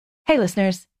Hey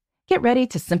listeners, get ready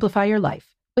to simplify your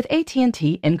life with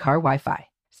AT&T in-car Wi-Fi.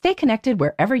 Stay connected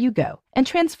wherever you go and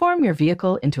transform your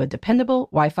vehicle into a dependable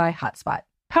Wi-Fi hotspot.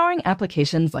 Powering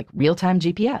applications like real-time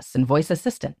GPS and voice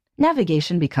assistant,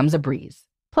 navigation becomes a breeze.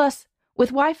 Plus,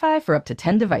 with Wi-Fi for up to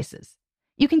 10 devices,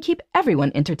 you can keep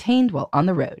everyone entertained while on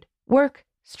the road, work,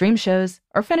 stream shows,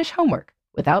 or finish homework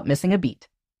without missing a beat.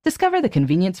 Discover the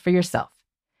convenience for yourself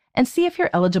and see if you're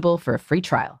eligible for a free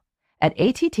trial at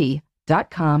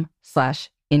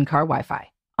att.com/in-car Wi-Fi.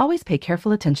 Always pay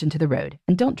careful attention to the road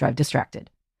and don't drive distracted.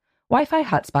 Wi-Fi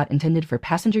hotspot intended for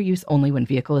passenger use only when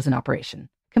vehicle is in operation.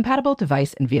 Compatible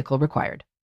device and vehicle required.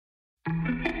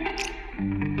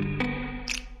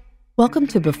 Welcome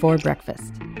to Before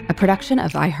Breakfast, a production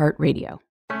of iHeartRadio.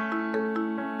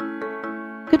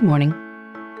 Good morning.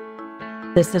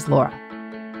 This is Laura.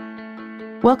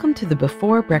 Welcome to the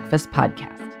Before Breakfast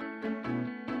podcast.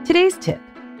 Today's tip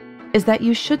is that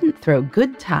you shouldn't throw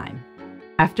good time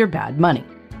after bad money.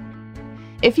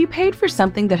 If you paid for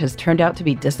something that has turned out to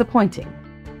be disappointing,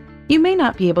 you may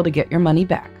not be able to get your money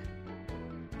back.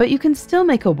 But you can still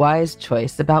make a wise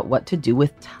choice about what to do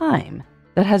with time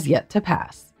that has yet to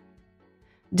pass.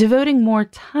 Devoting more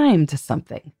time to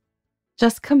something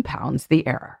just compounds the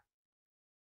error.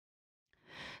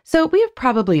 So we have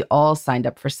probably all signed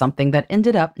up for something that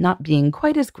ended up not being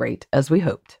quite as great as we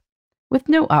hoped, with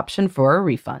no option for a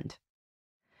refund.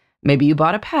 Maybe you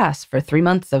bought a pass for 3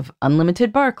 months of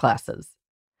unlimited bar classes,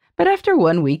 but after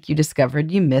 1 week you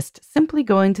discovered you missed simply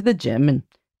going to the gym and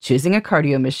choosing a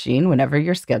cardio machine whenever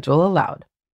your schedule allowed.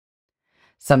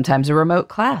 Sometimes a remote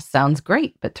class sounds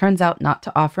great, but turns out not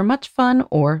to offer much fun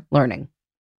or learning.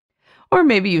 Or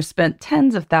maybe you've spent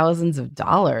tens of thousands of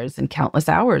dollars and countless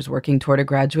hours working toward a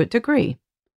graduate degree,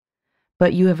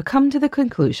 but you have come to the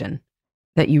conclusion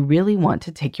that you really want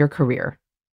to take your career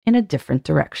in a different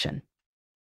direction.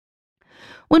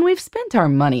 When we've spent our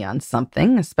money on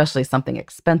something, especially something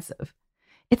expensive,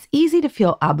 it's easy to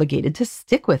feel obligated to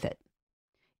stick with it,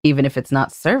 even if it's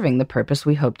not serving the purpose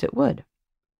we hoped it would.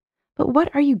 But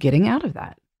what are you getting out of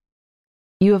that?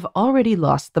 You have already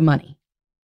lost the money.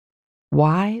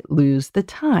 Why lose the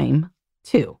time,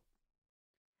 too?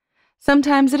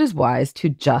 Sometimes it is wise to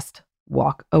just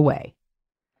walk away.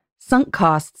 Sunk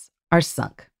costs are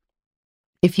sunk.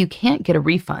 If you can't get a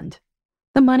refund,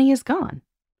 the money is gone.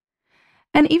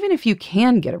 And even if you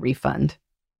can get a refund,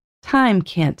 time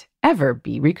can't ever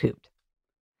be recouped.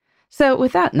 So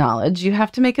with that knowledge, you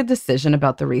have to make a decision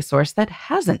about the resource that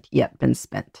hasn't yet been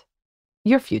spent,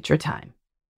 your future time.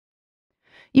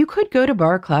 You could go to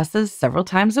bar classes several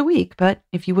times a week, but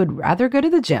if you would rather go to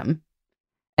the gym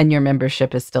and your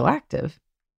membership is still active,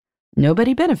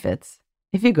 nobody benefits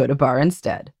if you go to bar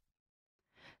instead.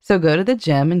 So go to the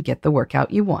gym and get the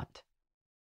workout you want.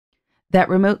 That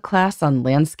remote class on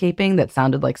landscaping that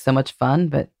sounded like so much fun,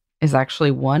 but is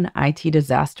actually one IT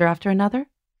disaster after another?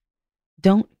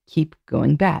 Don't keep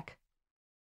going back.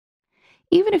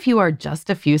 Even if you are just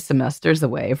a few semesters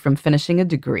away from finishing a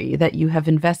degree that you have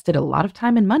invested a lot of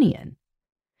time and money in,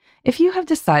 if you have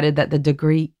decided that the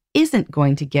degree isn't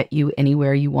going to get you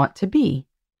anywhere you want to be,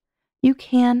 you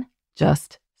can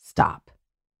just stop.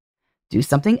 Do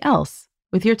something else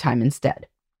with your time instead.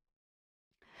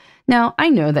 Now, I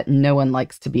know that no one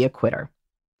likes to be a quitter,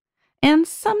 and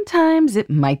sometimes it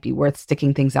might be worth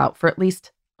sticking things out for at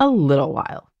least a little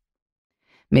while.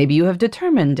 Maybe you have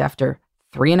determined after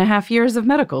 3.5 years of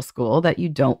medical school that you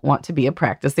don't want to be a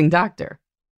practicing doctor.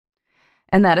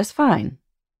 And that is fine.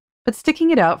 But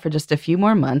sticking it out for just a few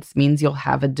more months means you'll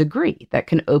have a degree that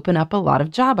can open up a lot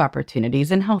of job opportunities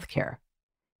in healthcare,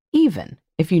 even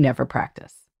if you never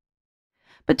practice.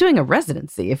 But doing a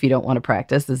residency if you don't want to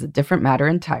practice is a different matter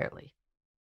entirely.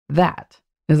 That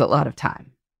is a lot of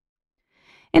time.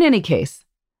 In any case,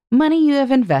 money you have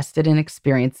invested in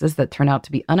experiences that turn out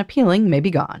to be unappealing may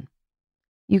be gone.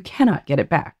 You cannot get it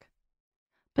back,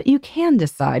 but you can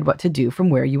decide what to do from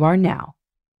where you are now.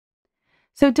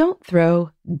 So don't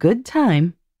throw good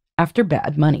time after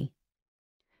bad money,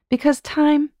 because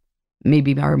time may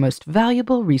be our most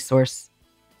valuable resource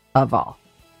of all.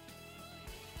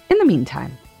 In the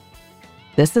meantime,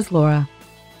 this is Laura.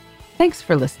 Thanks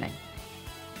for listening.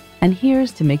 And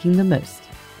here's to making the most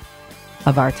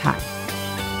of our time.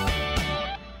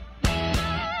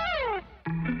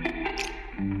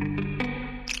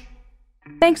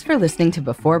 Thanks for listening to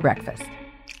Before Breakfast.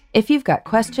 If you've got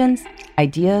questions,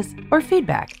 ideas, or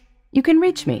feedback, you can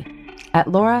reach me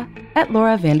at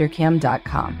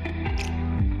laura@lauravanderkam.com.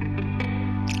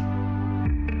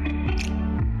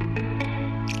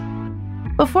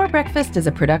 Before Breakfast is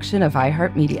a production of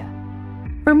iHeartMedia.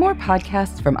 For more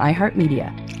podcasts from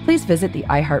iHeartMedia, please visit the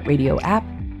iHeartRadio app,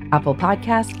 Apple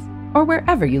Podcasts, or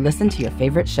wherever you listen to your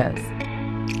favorite shows.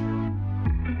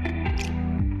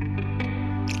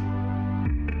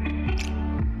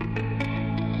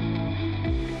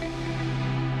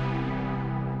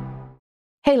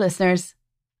 Hey listeners,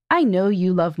 I know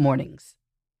you love mornings.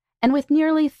 And with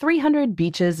nearly 300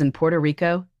 beaches in Puerto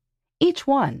Rico, each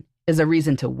one is a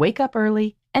reason to wake up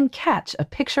early and catch a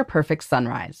picture-perfect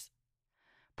sunrise.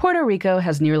 Puerto Rico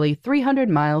has nearly 300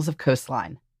 miles of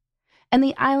coastline, and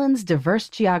the island's diverse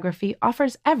geography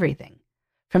offers everything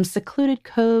from secluded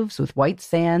coves with white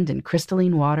sand and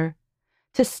crystalline water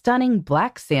to stunning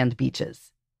black sand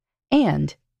beaches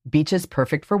and beaches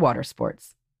perfect for water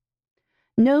sports.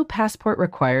 No passport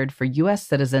required for U.S.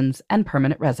 citizens and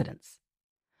permanent residents.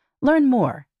 Learn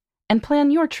more and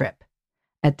plan your trip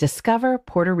at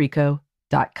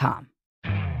discoverpuertorico.com.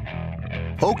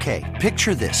 Okay,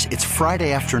 picture this. It's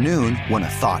Friday afternoon when a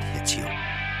thought hits you.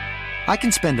 I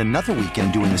can spend another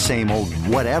weekend doing the same old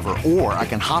whatever, or I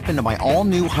can hop into my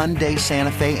all-new Hyundai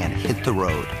Santa Fe and hit the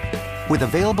road. With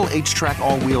available H-Track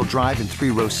all-wheel drive and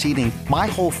 3-row seating, my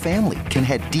whole family can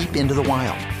head deep into the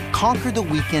wild. Conquer the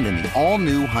weekend in the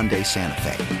all-new Hyundai Santa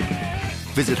Fe.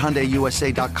 Visit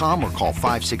HyundaiUSA.com or call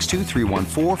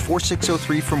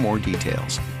 562-314-4603 for more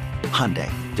details.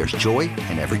 Hyundai, there's joy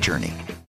in every journey.